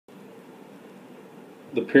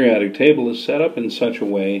the periodic table is set up in such a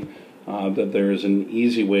way that there is an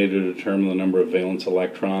easy way to determine the number of valence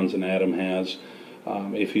electrons an atom has.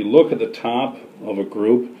 If you look at the top of a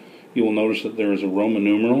group, you will notice that there is a Roman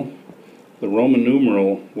numeral. The Roman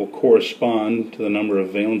numeral will correspond to the number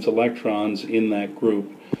of valence electrons in that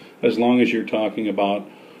group, as long as you're talking about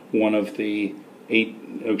one of the eight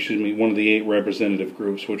representative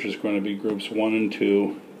groups, which is going to be groups 1 and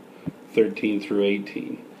 2, 13 through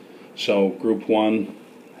 18. So group 1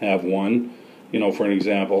 have 1. You know, for an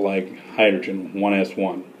example, like hydrogen,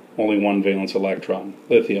 1s1, only 1 valence electron.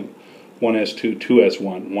 Lithium, 1s2,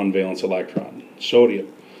 2s1, 1 valence electron.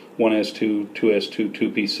 Sodium, 1s2, 2s2,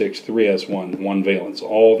 2p6, 3s1, 1 valence.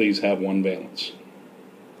 All these have 1 valence.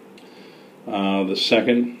 The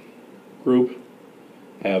second group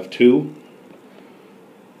have 2.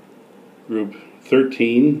 Group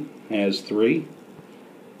 13 has 3.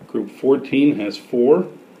 Group 14 has 4.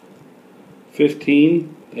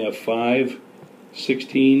 15 have 5.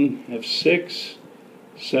 16 have 6.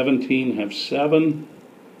 17 have 7.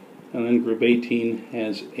 And then group 18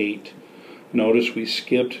 has 8. Notice we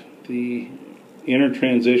skipped the inner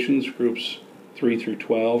transitions, groups 3 through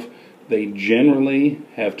 12. They generally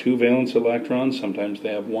have 2 valence electrons. Sometimes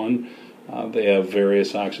they have 1. They have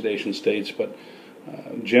various oxidation states, but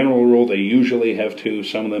general rule, they usually have 2.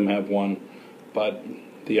 Some of them have 1. But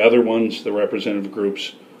the other ones, the representative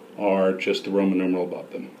groups, are just the Roman numeral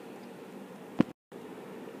above them.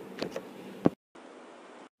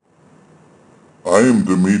 I am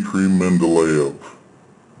Dmitry Mendeleev.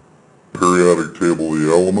 Periodic table of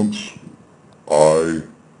the elements. I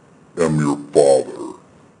am your father.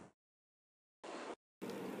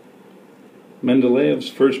 Mendeleev's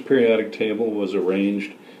first periodic table was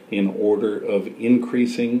arranged in order of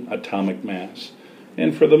increasing atomic mass.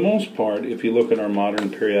 And for the most part, if you look at our modern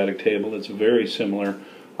periodic table, it's very similar.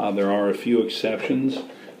 There are a few exceptions.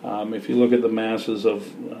 If you look at the masses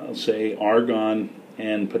of, say, argon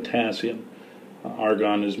and potassium,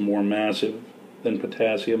 argon is more massive than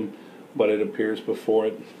potassium, but it appears before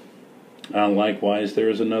it. Likewise, there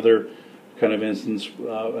is another kind of instance,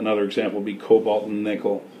 another example would be cobalt and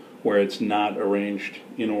nickel, where it's not arranged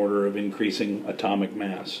in order of increasing atomic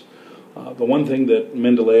mass. The one thing that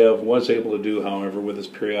Mendeleev was able to do, however, with his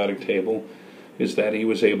periodic table is that he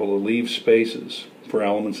was able to leave spaces for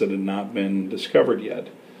elements that had not been discovered yet.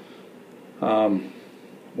 One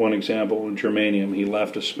example, germanium. He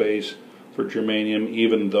left a space for germanium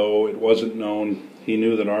even though it wasn't known. He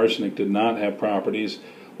knew that arsenic did not have properties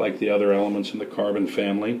like the other elements in the carbon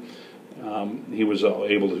family. He was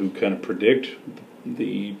able to kind of predict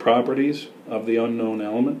the properties of the unknown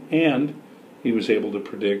element, and he was able to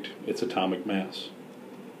predict its atomic mass.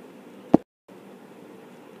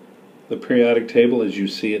 The periodic table, as you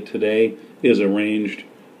see it today, is arranged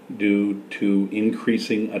due to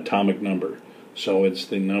increasing atomic number. So it's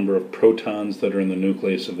the number of protons that are in the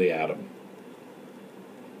nucleus of the atom.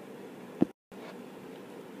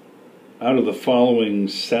 Out of the following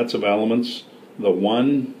sets of elements, the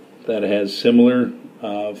one that has similar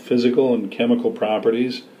physical and chemical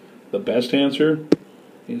properties, the best answer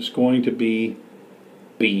is going to be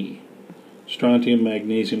B. Strontium,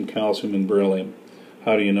 magnesium, calcium, and beryllium.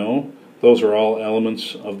 How do you know? Those are all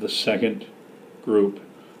elements of the second group.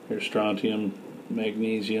 There's strontium,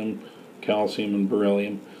 magnesium, calcium, and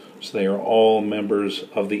beryllium. So they are all members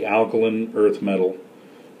of the alkaline earth metal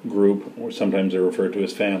group, or sometimes they're referred to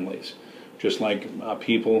as families. Just like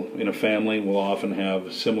people in a family will often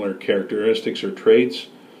have similar characteristics or traits,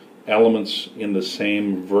 elements in the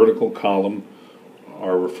same vertical column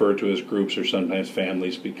are referred to as groups or sometimes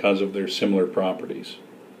families because of their similar properties.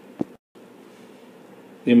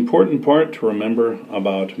 The important part to remember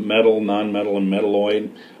about metal, nonmetal, and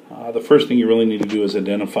metalloid, the first thing you really need to do is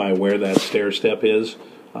identify where that stair step is.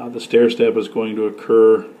 The stair step is going to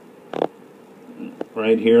occur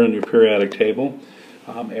right here on your periodic table.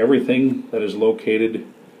 Everything that is located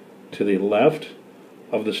to the left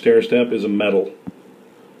of the stair step is a metal,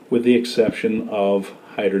 with the exception of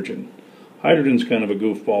hydrogen. Hydrogen's kind of a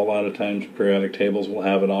goofball. A lot of times periodic tables will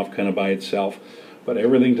have it off kind of by itself, but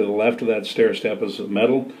everything to the left of that stair step is a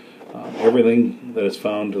metal. Everything that is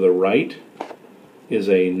found to the right is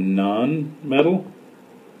a non-metal.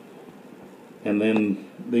 And then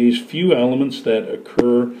these few elements that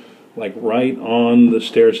occur like right on the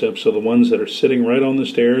stair step, so the ones that are sitting right on the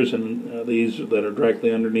stairs and these that are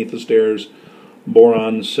directly underneath the stairs,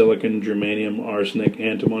 boron, silicon, germanium, arsenic,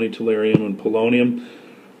 antimony, tellurium, and polonium,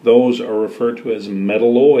 those are referred to as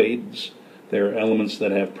metalloids. They're elements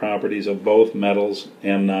that have properties of both metals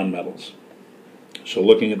and nonmetals. So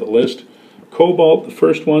looking at the list, cobalt, the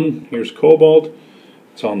first one, here's cobalt.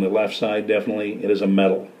 It's on the left side, definitely. It is a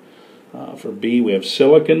metal. For B, we have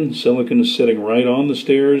silicon. Silicon is sitting right on the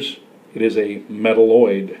stairs. It is a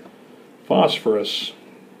metalloid. Phosphorus.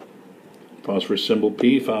 Phosphorus symbol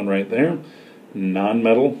P, found right there.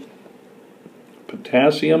 Nonmetal.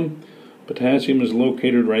 Potassium. Potassium is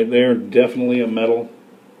located right there. Definitely a metal.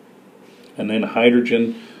 And then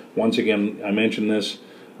hydrogen. Once again, I mentioned this.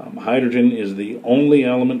 Hydrogen is the only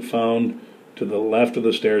element found to the left of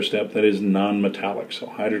the stair step that is non-metallic. So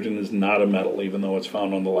hydrogen is not a metal, even though it's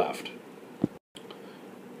found on the left.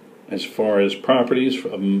 As far as properties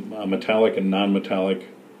of metallic and non-metallic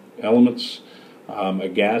elements, a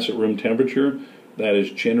gas at room temperature, that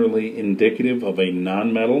is generally indicative of a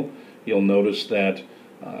non-metal. You'll notice that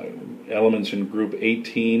elements in group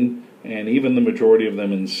 18 and even the majority of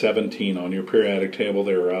them in 17 on your periodic table,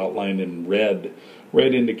 they are outlined in red.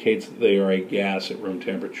 Red indicates that they are a gas at room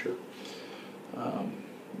temperature.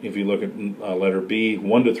 If you look at letter B,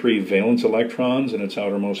 1 to 3 valence electrons in its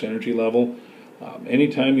outermost energy level,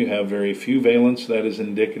 anytime you have very few valence, that is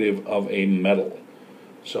indicative of a metal.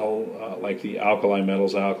 So like the alkali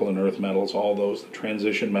metals, alkaline earth metals, all those, the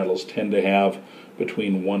transition metals tend to have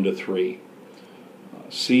between 1 to 3.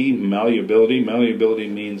 C, malleability. Malleability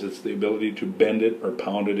means it's the ability to bend it or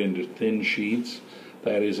pound it into thin sheets.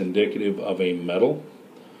 That is indicative of a metal.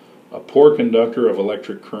 A poor conductor of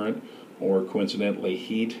electric current, or coincidentally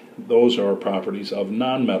heat, those are properties of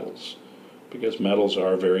nonmetals, because metals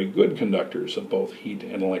are very good conductors of both heat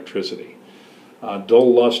and electricity.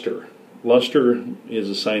 Dull luster. Luster is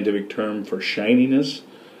a scientific term for shininess.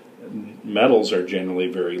 Metals are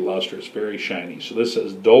generally very lustrous, very shiny. So this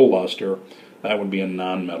says dull luster. That would be a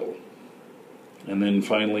nonmetal. And then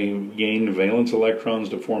finally, gain valence electrons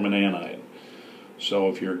to form an anion. So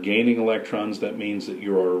if you're gaining electrons, that means that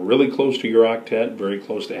you are really close to your octet, very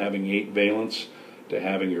close to having 8 valence, to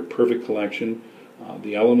having your perfect collection.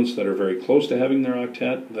 The elements that are very close to having their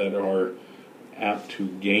octet, that are apt to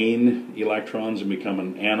gain electrons and become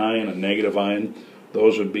an anion, a negative ion,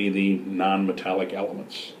 those would be the non-metallic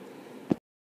elements.